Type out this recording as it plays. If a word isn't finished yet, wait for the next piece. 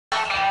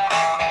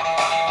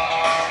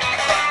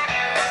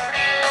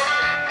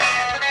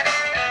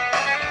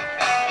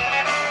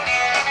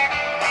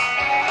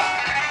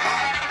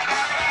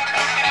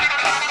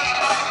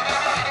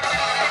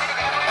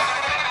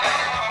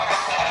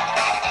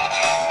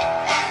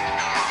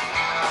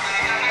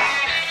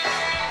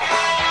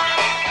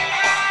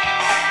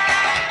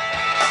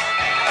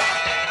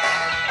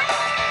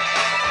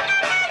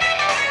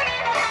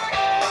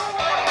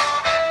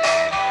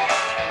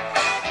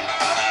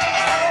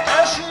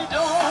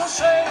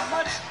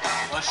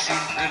she's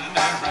really,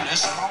 really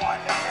smart.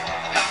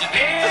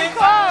 Too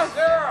close.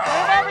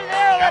 Move over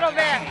there a little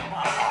bit.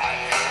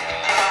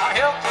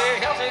 Healthy,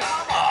 healthy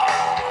mama.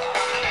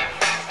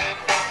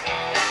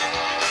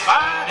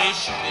 Fine as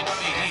she can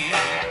be.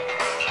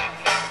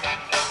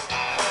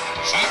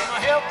 She's a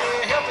healthy,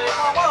 healthy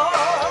mama.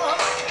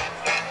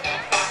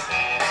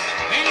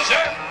 Means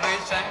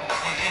everything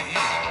to me.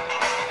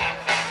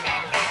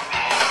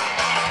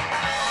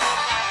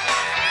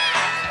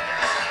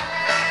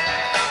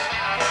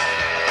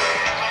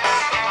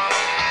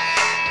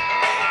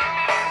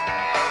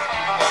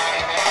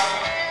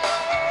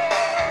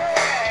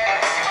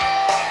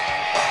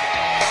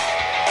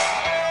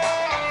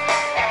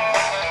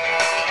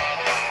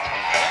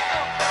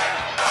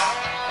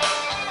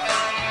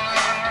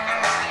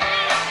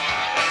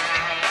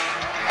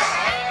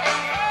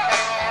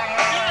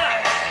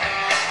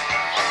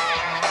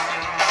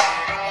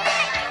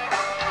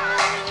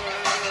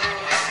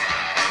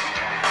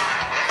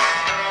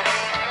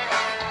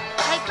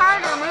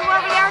 Carter, move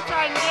over there so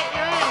I can get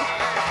you in.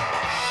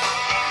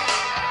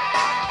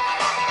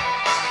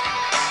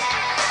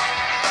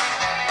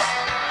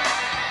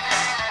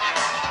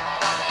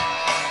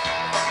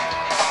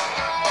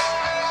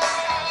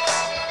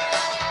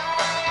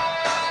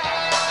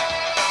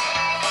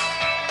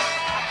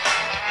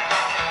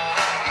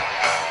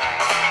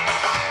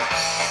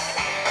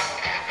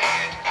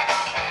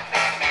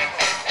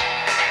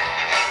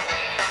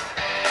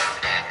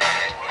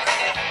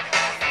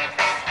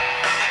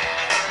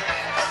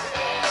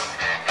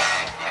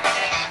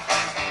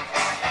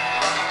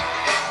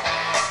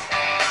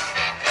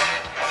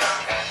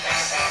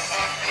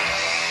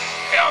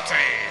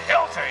 Healthy,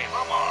 healthy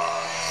mama.